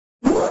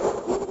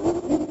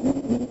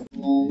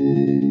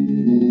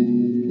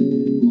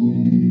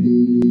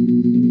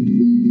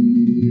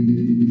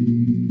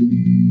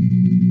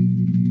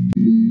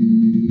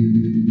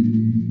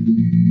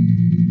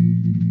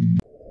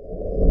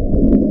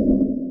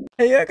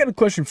Hey, I got a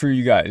question for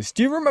you guys.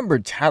 Do you remember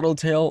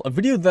Tattletail, a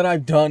video that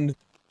I've done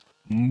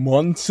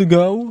months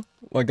ago?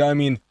 Like, I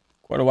mean,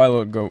 quite a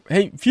while ago.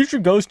 Hey, Future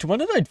Ghost, when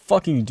did I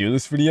fucking do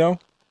this video?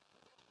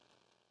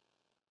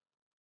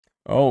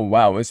 Oh,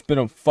 wow, it's been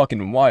a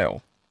fucking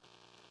while.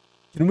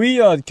 Can we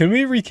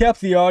recap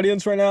the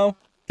audience right now?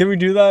 Can we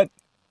do that?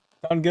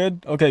 Sound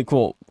good? Okay,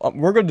 cool.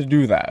 We're going to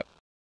do that.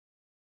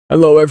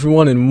 Hello,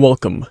 everyone, and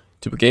welcome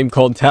to a game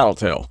called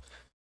Tattletail.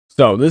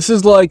 So, this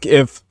is like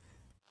if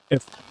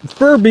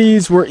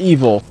Furbies were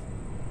evil.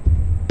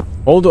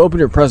 Hold to open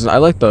your present. I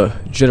like the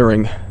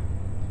jittering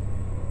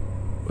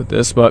with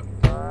this, but...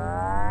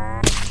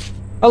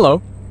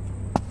 Hello.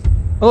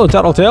 Hello,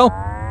 Tattletail.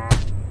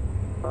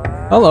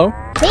 Hello.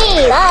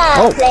 We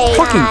love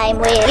playtime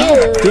with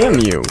you. Damn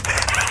you.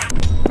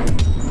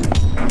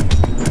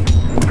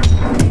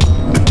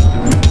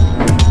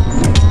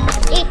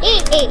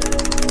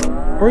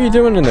 What are you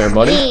doing in there,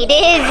 buddy? Me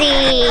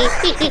dizzy.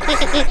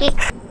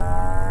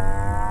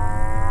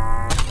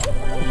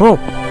 Oh.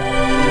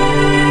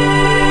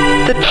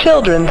 The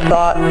children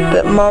thought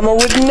that Mama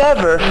would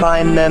never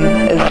find them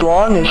as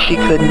long as she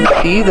couldn't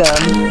see them.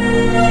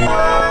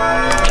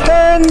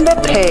 Turn the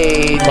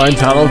page. Find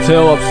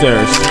Tattletail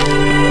upstairs.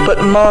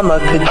 But Mama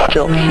could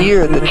still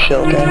hear the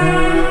children.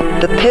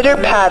 The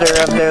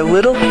pitter-patter of their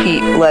little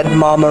feet led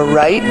Mama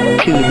right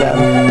to them.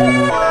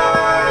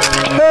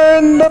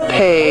 Turn the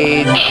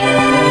page.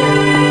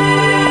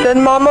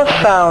 Then Mama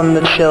found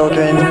the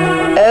children,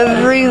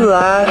 every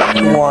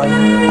last one,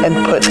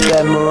 and put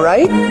them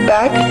right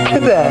back to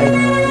bed.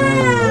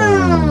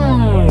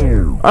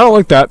 I don't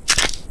like that.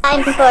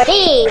 Time for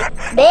tea.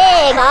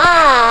 Big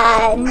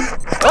on.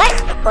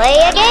 Let's play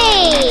a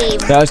game.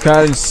 Dash,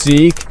 hide and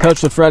seek.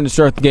 Touch the friend to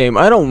start the game.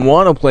 I don't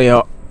want to play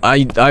out.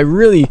 I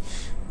really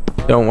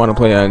don't want to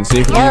play hide and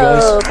seek with you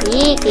guys. No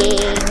peeking.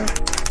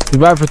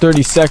 Goodbye for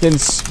 30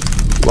 seconds.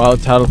 While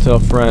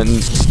Tattletail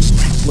friends.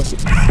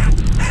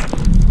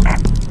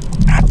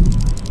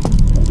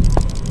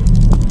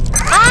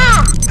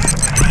 Ah!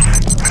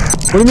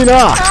 What do you mean,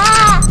 ah?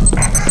 Ah!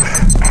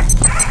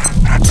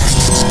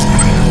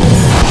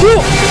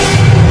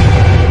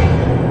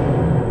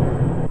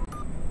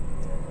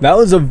 That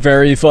was a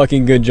very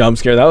fucking good jump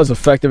scare. That was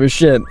effective as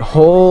shit.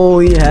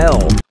 Holy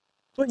hell.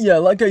 But yeah,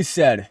 like I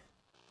said,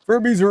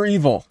 Furbies are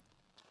evil.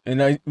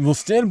 And I will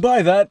stand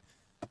by that.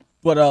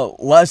 But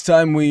last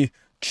time we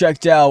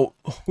checked out,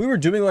 we were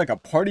doing like a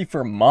party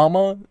for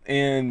Mama.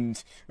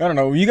 And I don't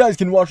know, you guys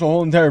can watch the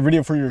whole entire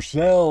video for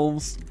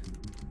yourselves.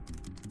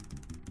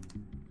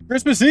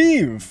 Christmas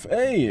Eve!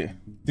 Hey!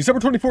 December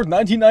 24th,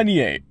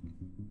 1998.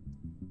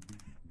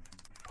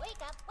 Wake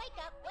up, wake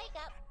up, wake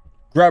up.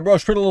 Grab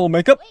brush, put a little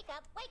makeup. Wake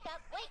up, wake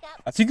up, wake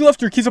up. I think you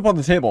left your keys up on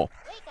the table.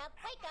 Wake up,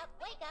 wake up,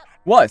 wake up.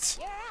 What?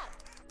 You're up.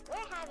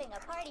 We're having a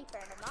party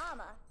for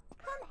Mama.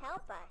 Come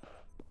help us.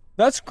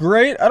 That's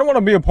great. I don't want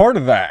to be a part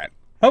of that.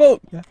 How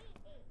about...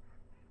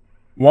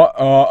 What?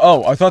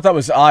 Oh, I thought that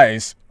was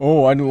eyes.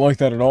 Oh, I didn't like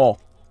that at all.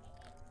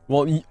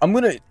 Well, I'm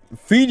gonna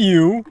feed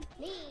you.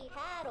 Me,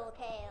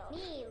 Tattletail.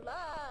 Me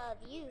love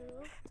you.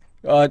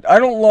 I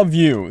don't love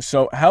you.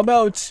 So, how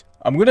about...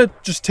 I'm gonna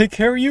just take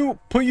care of you,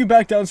 put you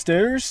back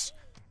downstairs,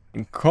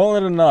 and call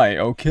it a night,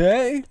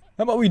 okay?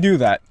 How about we do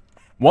that?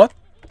 What?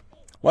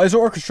 Why is the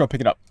orchestra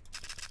picking up?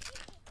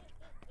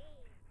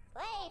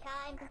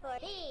 Playtime for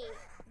tea.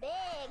 Big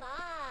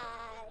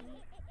on.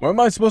 Where am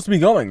I supposed to be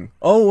going?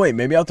 Oh, wait,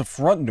 maybe out the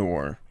front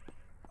door.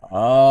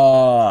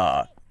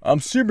 Ah, I'm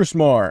super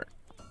smart.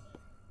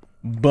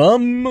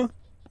 Bum.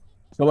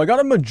 So I got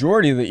a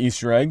majority of the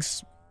Easter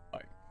eggs.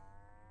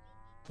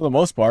 For the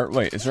most part.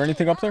 Wait, is there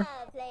anything up there?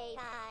 Love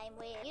playtime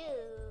with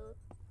you.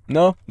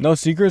 No? No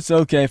secrets?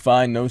 Okay,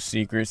 fine, no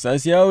secrets. I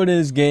see how it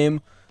is,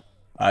 game.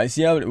 I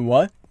see how it...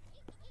 What?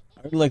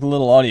 I heard like a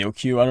little audio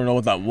cue. I don't know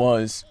what that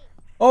was.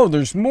 Oh,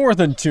 there's more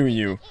than two of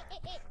you.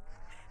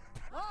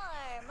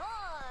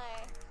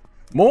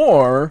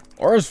 More?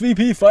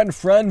 RSVP, find a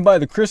friend by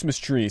the Christmas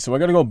tree. So I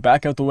gotta go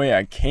back out the way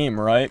I came,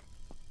 right?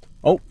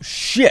 Oh,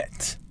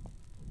 shit!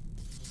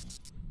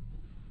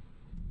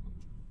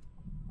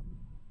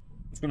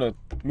 Just gonna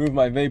move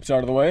my vapes out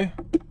of the way.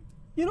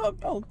 You know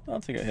what? I'll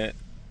take a hit.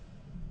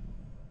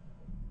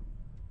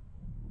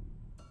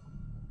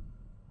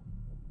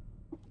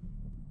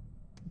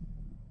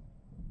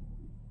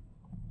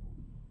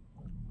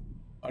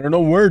 I don't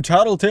know where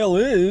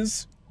Tattletail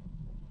is.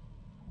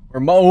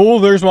 Oh,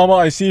 there's Mama.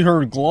 I see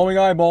her glowing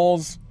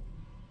eyeballs.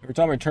 Every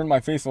time I turn my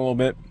face a little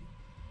bit.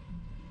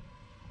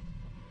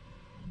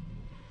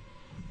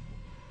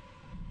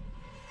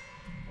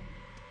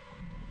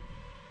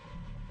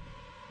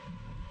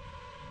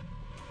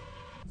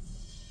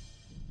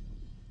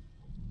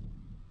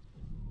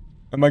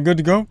 Am I good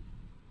to go?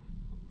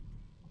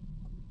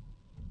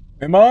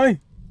 Am I?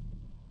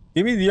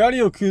 Give me the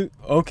audio cue.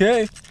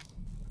 Okay.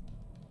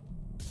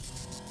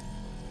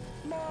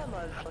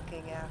 Mama's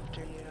looking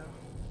after you.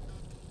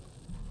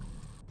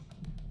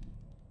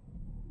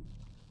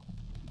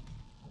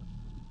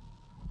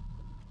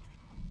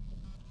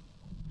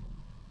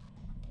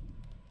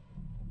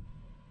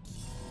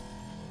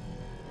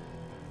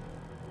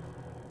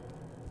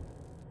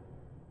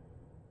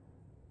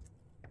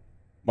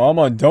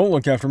 Mama, don't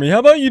look after me. How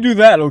about you do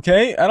that,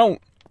 okay?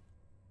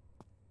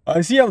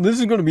 I see how this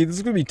is gonna be. This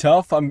is gonna be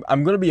tough. I'm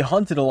gonna be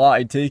hunted a lot,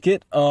 I take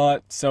it.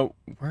 So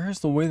where's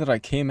the way that I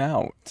came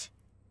out?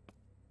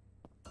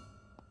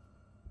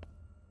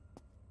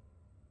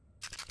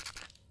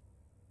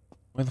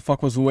 Where the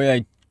fuck was the way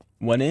I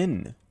went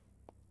in?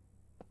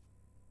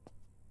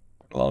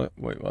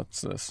 Wait, what's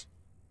this?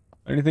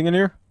 Anything in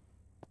here?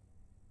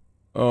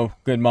 Oh,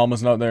 good.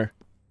 Mama's not there.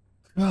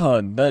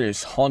 God, that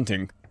is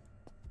haunting.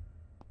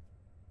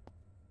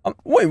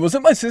 Wait, was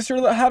it my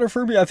sister that had a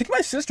Furby? I think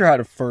my sister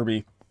had a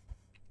Furby.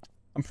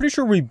 I'm pretty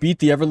sure we beat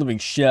the ever-living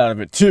shit out of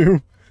it,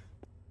 too.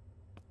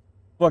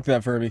 Fuck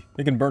that Furby.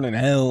 It can burn in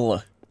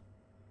hell.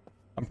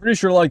 I'm pretty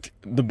sure, like,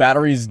 the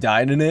batteries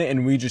died in it,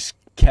 and we just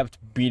kept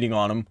beating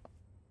on them.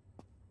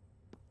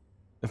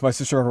 If my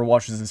sister ever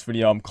watches this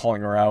video, I'm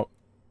calling her out.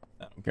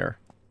 I don't care.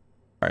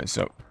 Alright,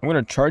 so I'm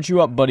gonna charge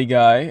you up, buddy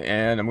guy,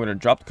 and I'm gonna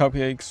drop the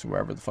cupcakes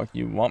wherever the fuck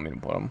you want me to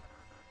put them.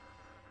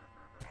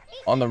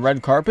 On the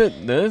red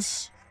carpet,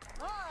 this.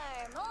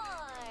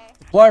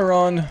 Supply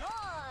run.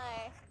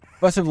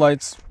 Festive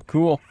lights.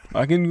 Cool.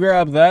 I can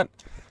grab that.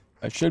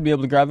 I should be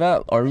able to grab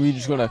that. Or are we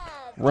just gonna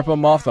rip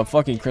them off the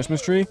fucking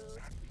Christmas tree?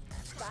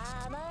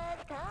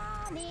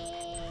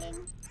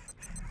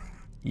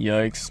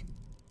 Yikes.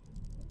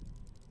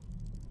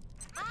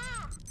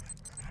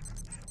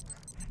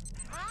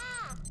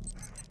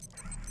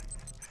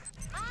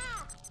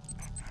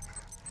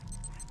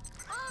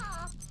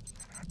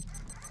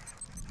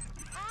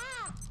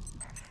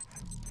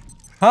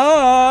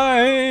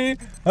 Hi!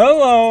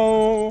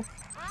 Hello!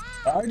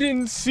 I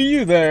didn't see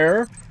you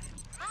there.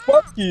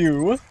 Fuck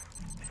you.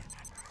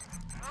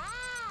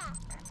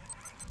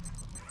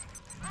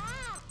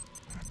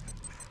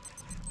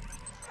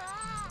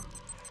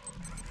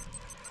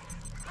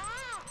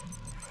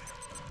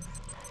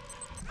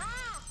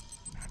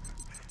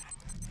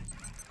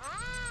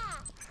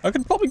 I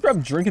could probably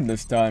grab drinking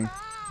this time.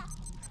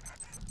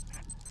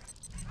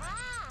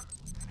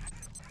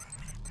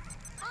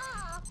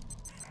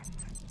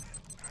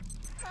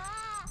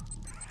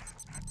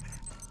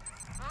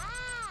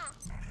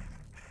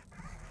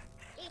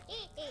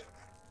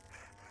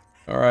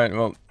 Alright,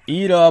 well,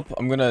 eat up.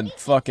 I'm gonna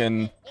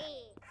fucking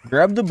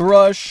grab the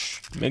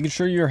brush, making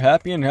sure you're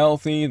happy and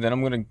healthy. Then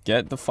I'm gonna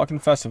get the fucking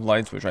festive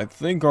lights, which I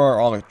think are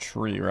on a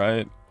tree,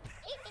 right?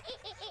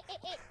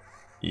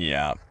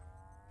 Yeah.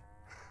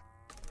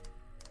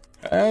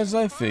 As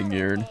I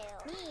figured.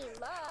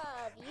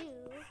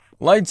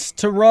 Lights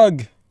to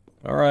rug.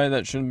 Alright,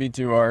 that shouldn't be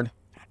too hard.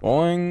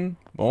 Boing,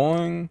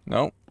 boing.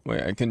 No,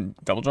 wait, I can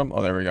double jump?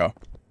 Oh, there we go.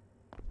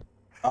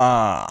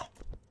 Ah.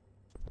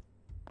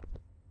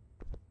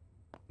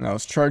 Now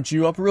let's charge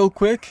you up real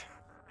quick.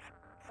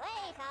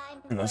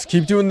 And let's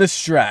keep doing this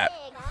strat.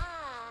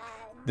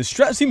 The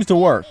strat seems to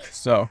work,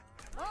 so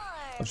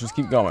let's just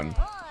keep going.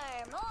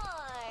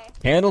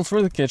 Candles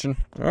for the kitchen.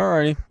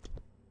 Alrighty.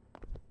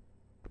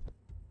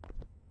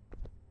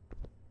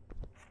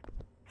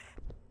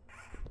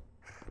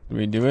 Did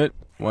we do it?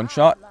 One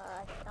shot?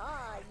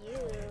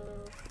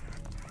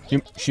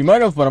 She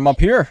might have, but I'm up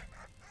here.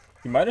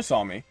 She might have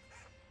saw me.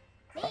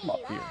 I'm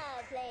up here.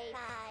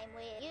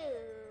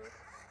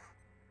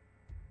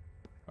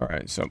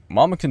 Alright, so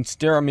Mama can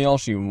stare at me all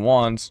she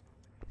wants.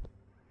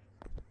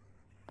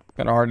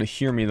 Kinda hard to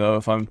hear me though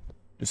if I'm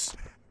just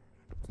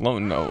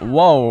floating. No.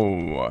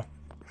 Whoa!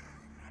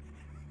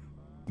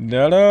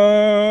 Da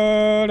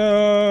da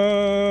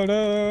da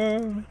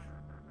da.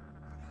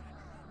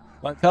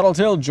 Let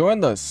Tattletail join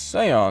the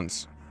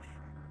seance.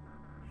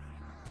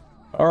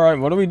 Alright,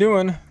 what are we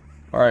doing?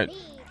 Alright.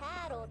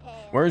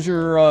 Where's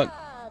your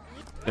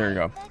there you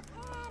go.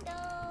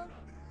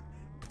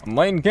 I'm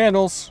lighting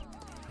candles.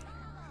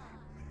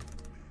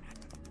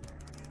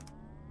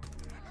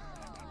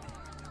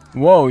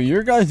 Whoa,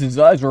 your guys'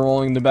 eyes are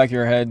rolling in the back of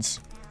your heads.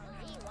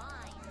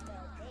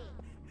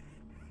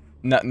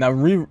 That's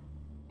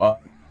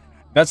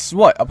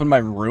what? Up in my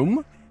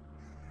room?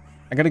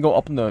 I gotta go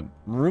up in the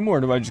room,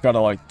 or do I just gotta,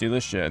 like, do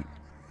this shit?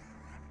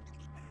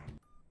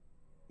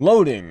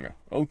 Loading.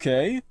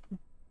 Okay.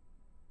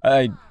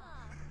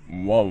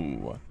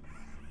 Whoa.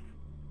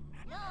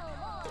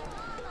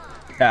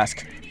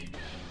 Task.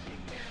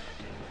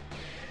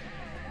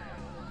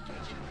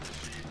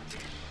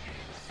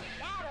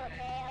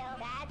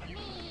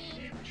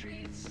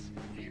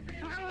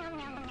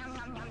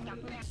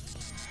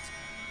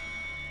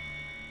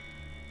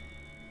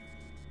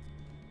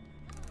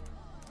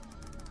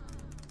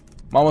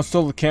 Mama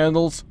stole the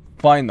candles.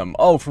 Find them.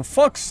 Oh, for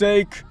fuck's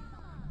sake.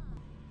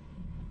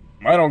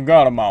 I don't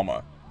got a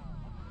mama.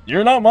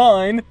 You're not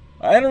mine.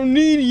 I don't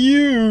need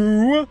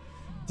you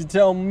to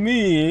tell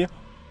me,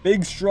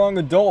 big, strong,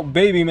 adult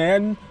baby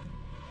man,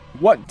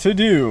 what to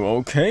do.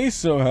 Okay,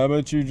 so how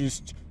about you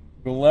just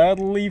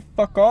gladly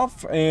fuck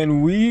off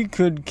and we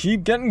could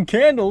keep getting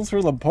candles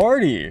for the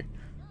party.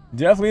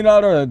 Definitely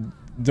not a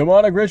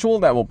demonic ritual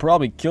that will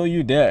probably kill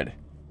you dead.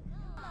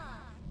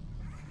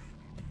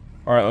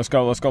 Alright, let's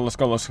go. Let's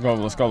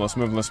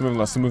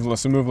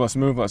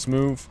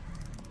move.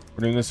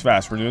 We're doing this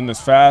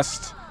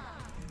fast.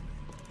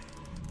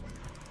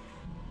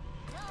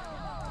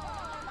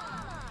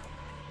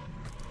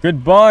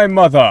 Goodbye,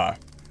 mother.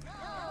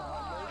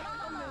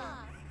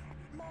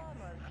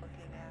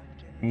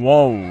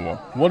 Whoa,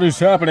 what is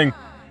happening?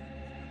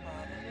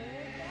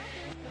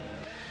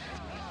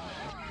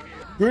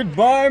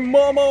 Goodbye,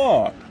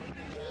 mama.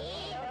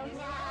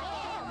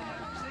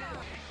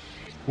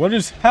 What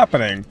is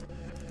happening?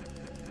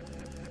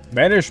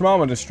 Banish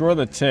mama, destroy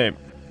the tape.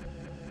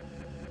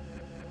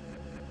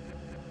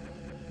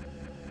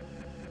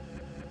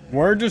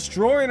 We're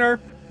destroying her.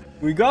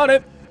 We got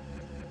it.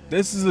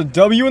 This is a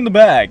W in the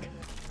bag.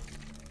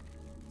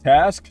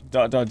 Task, ...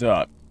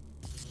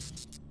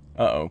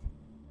 Uh-oh.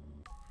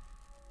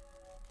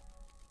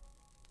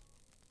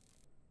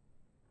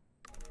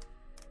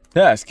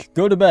 Task,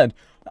 go to bed.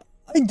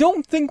 I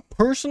don't think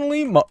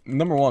personally,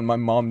 number one, my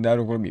mom and dad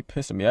are going to be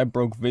pissed at me. I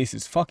broke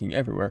vases fucking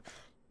everywhere.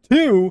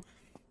 Two,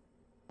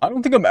 I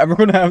don't think I'm ever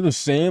going to have the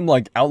same,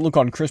 like, outlook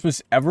on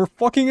Christmas ever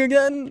fucking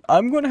again.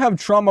 I'm going to have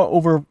trauma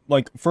over,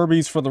 like,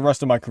 Furbies for the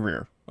rest of my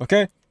career.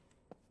 Okay?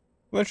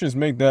 Let's just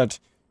make that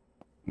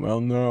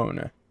well known.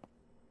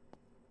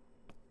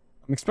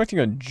 I'm expecting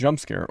a jump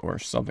scare or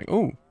something.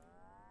 Ooh.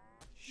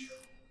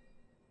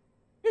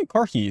 Hey,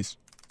 car keys.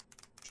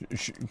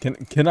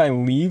 Can I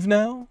leave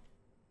now?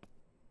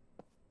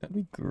 That'd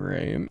be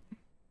great.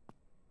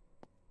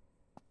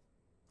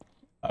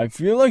 I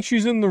feel like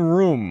she's in the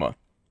room. I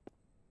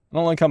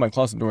don't like how my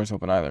closet door is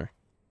open either.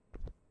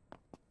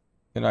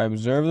 Can I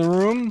observe the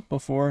room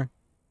before?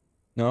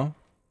 No?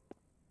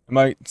 Am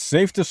I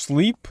safe to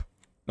sleep?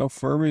 No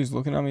Furbies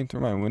looking at me through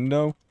my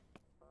window?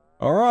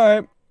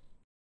 Alright.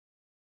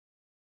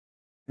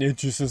 It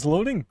just is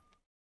loading.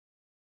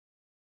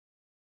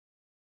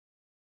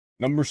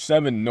 Number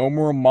 7, No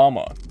More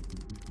Mama.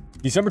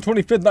 December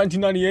 25th,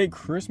 1998,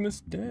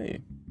 Christmas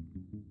Day.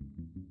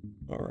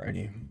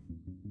 Alrighty.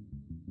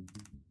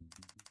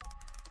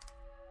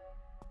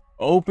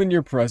 Open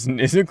your present.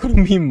 Is it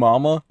gonna be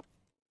Mama?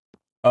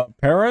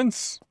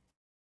 Parents?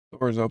 The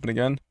door's open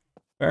again.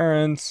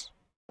 Parents.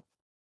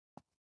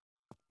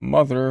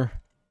 Mother.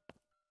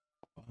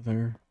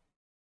 Father.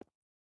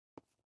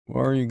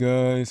 Where are you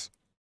guys?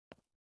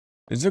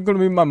 Is it gonna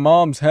be my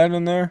mom's head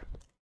in there?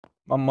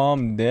 My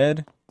mom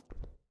dead?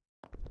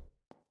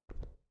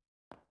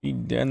 She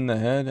dead in the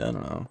head? I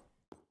don't know.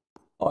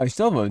 Oh, I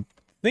still have a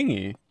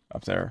thingy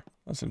up there.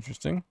 That's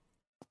interesting.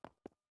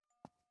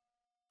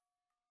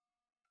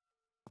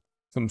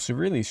 Some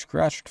severely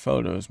scratched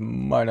photos,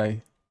 might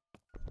I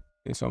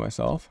say so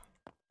myself.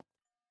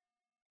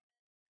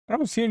 I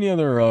don't see any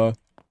other,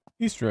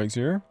 Easter eggs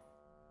here.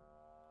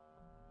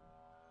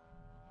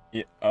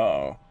 Yeah,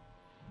 uh-oh.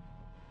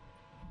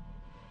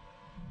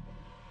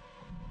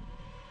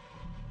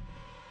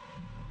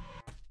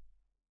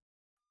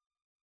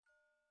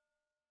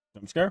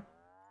 Jump scare?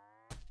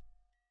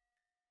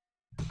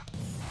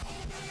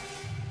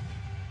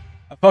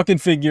 I fucking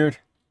figured.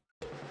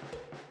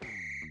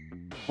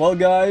 Well,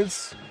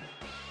 guys,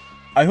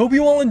 I hope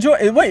you all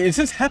enjoy. Wait, it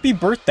says happy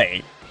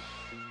birthday.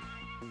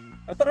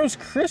 I thought it was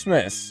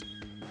Christmas.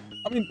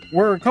 I mean,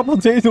 we're a couple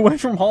days away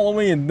from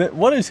Halloween.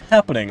 What is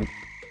happening?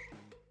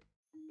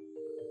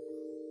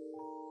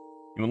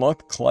 You unlock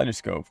the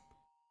kaleidoscope.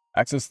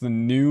 Access the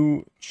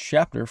new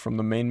chapter from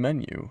the main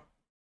menu.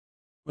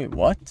 Wait,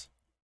 what?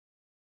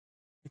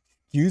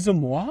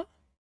 Excuse-moi?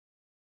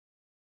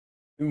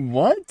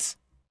 What?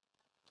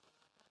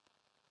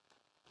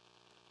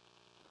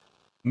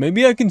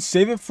 Maybe I can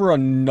save it for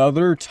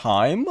another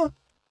time?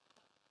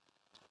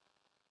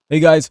 Hey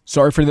guys,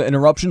 sorry for the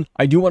interruption.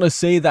 I do want to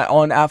say that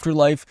on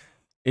Afterlife,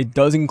 it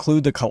does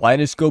include the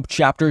Kaleidoscope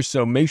chapter,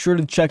 so make sure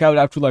to check out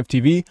Afterlife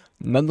TV.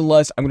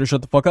 Nonetheless, I'm going to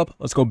shut the fuck up.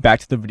 Let's go back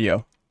to the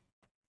video.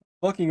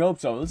 Fucking hope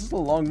so. This is a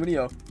long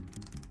video.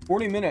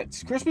 40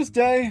 minutes. Christmas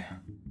Day.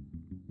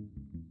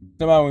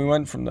 Somehow we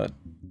went from the...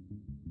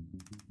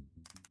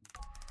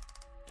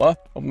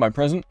 What? Open my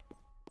present.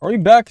 Are we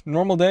back?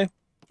 Normal day?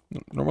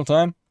 Normal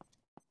time?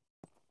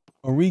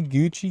 Are we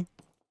Gucci?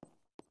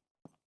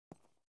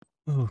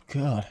 Oh,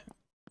 God.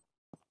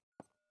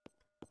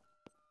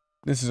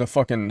 This is a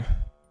fucking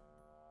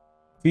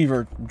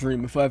fever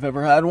dream if I've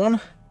ever had one.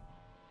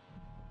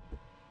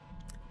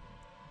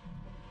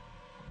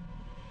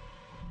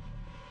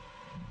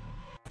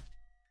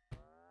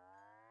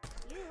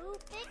 You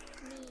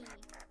fixed me.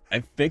 I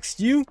fixed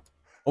you?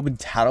 Open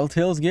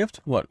Tattletail's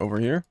gift? What,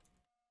 over here?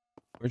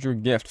 Where's your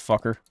gift,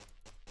 fucker?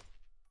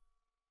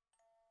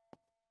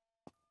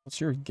 What's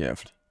your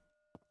gift?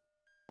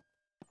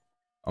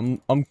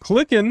 I'm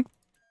clicking.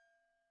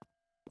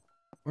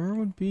 Where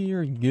would be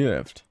your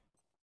gift?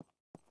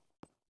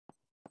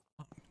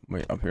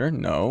 Wait, up here?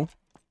 No.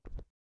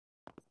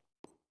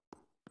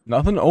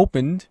 Nothing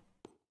opened.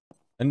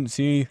 I didn't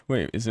see...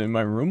 Wait, is it in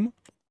my room?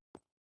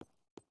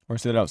 Or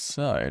is it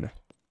outside?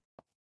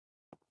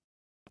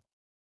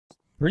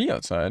 Pretty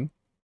outside.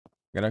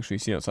 I can actually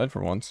see outside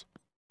for once.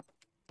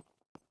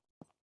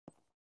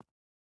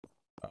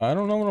 I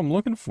don't know what I'm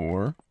looking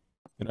for.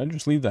 Did I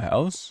just leave the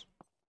house?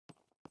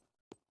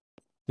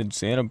 Did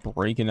Santa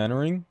break and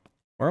entering?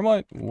 Where am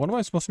I? What am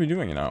I supposed to be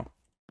doing now?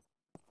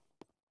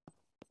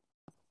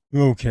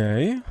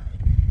 Okay.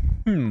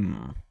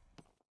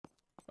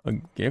 A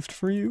gift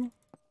for you?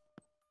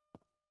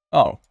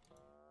 Oh.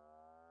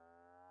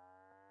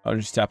 I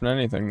was just tapping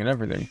anything and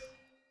everything.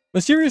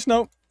 Mysterious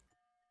note.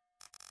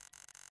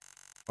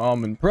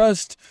 I'm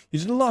impressed. You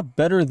did a lot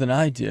better than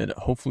I did.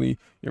 Hopefully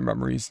your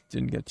memories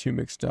didn't get too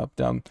mixed up.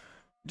 Down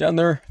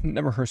there,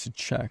 never hurts to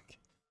check.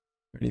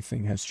 If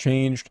anything has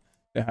changed,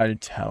 they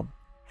had to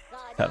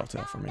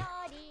Tattletail for me.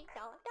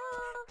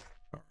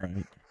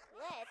 Alright.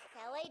 Let's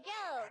tell a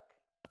joke.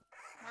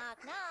 Knock,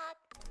 knock.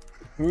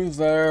 Who's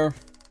there?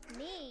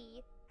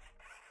 Me.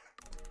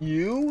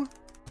 You?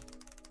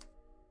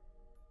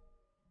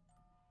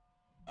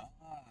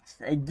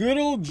 A good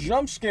old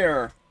jump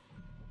scare.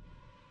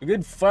 A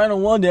good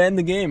final one to end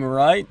the game,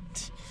 right?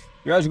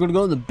 Your eyes are going to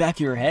go in the back of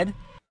your head?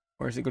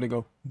 Or is it going to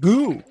go,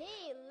 boo? Me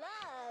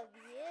love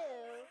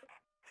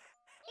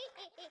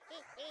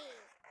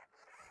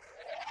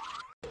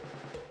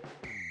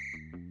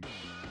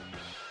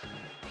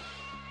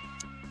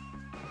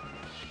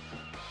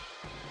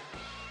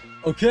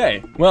you.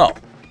 Okay, well.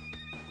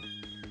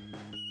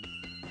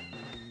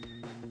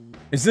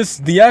 Is this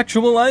the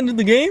actual end of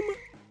the game?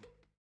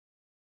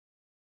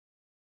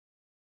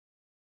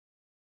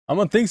 I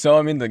don't think so.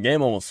 I mean, the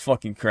game almost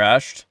fucking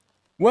crashed.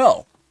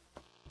 Well,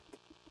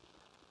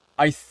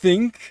 I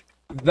think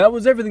that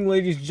was everything,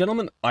 ladies and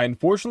gentlemen. I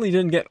unfortunately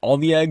didn't get all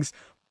the eggs,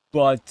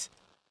 but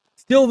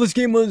still, this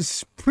game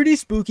was pretty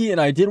spooky,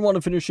 and I did want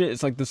to finish it.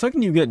 It's like the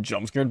second you get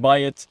jump scared by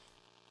it,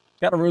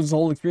 kind of ruins the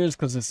whole experience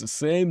because it's the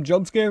same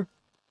jump scare.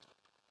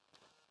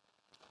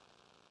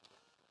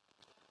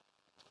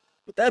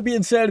 With that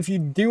being said, if you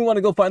do want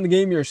to go find the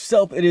game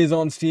yourself, it is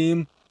on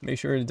Steam. Make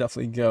sure to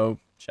definitely go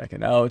check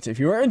it out. If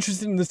you are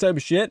interested in this type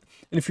of shit,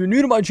 and if you're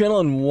new to my channel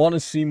and want to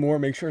see more,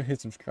 make sure to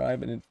hit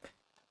subscribe. And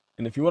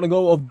if you want to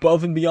go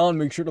above and beyond,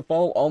 make sure to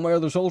follow all my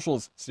other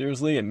socials.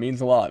 Seriously, it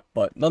means a lot.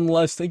 But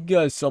nonetheless, thank you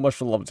guys so much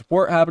for the love and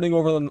support happening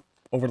over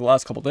the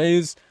last couple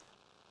days.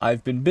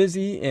 I've been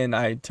busy, and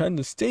I tend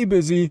to stay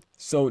busy.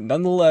 So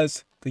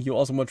nonetheless, thank you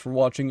all so much for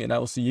watching, and I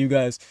will see you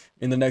guys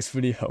in the next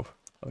video.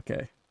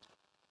 Okay.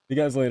 See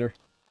you guys later.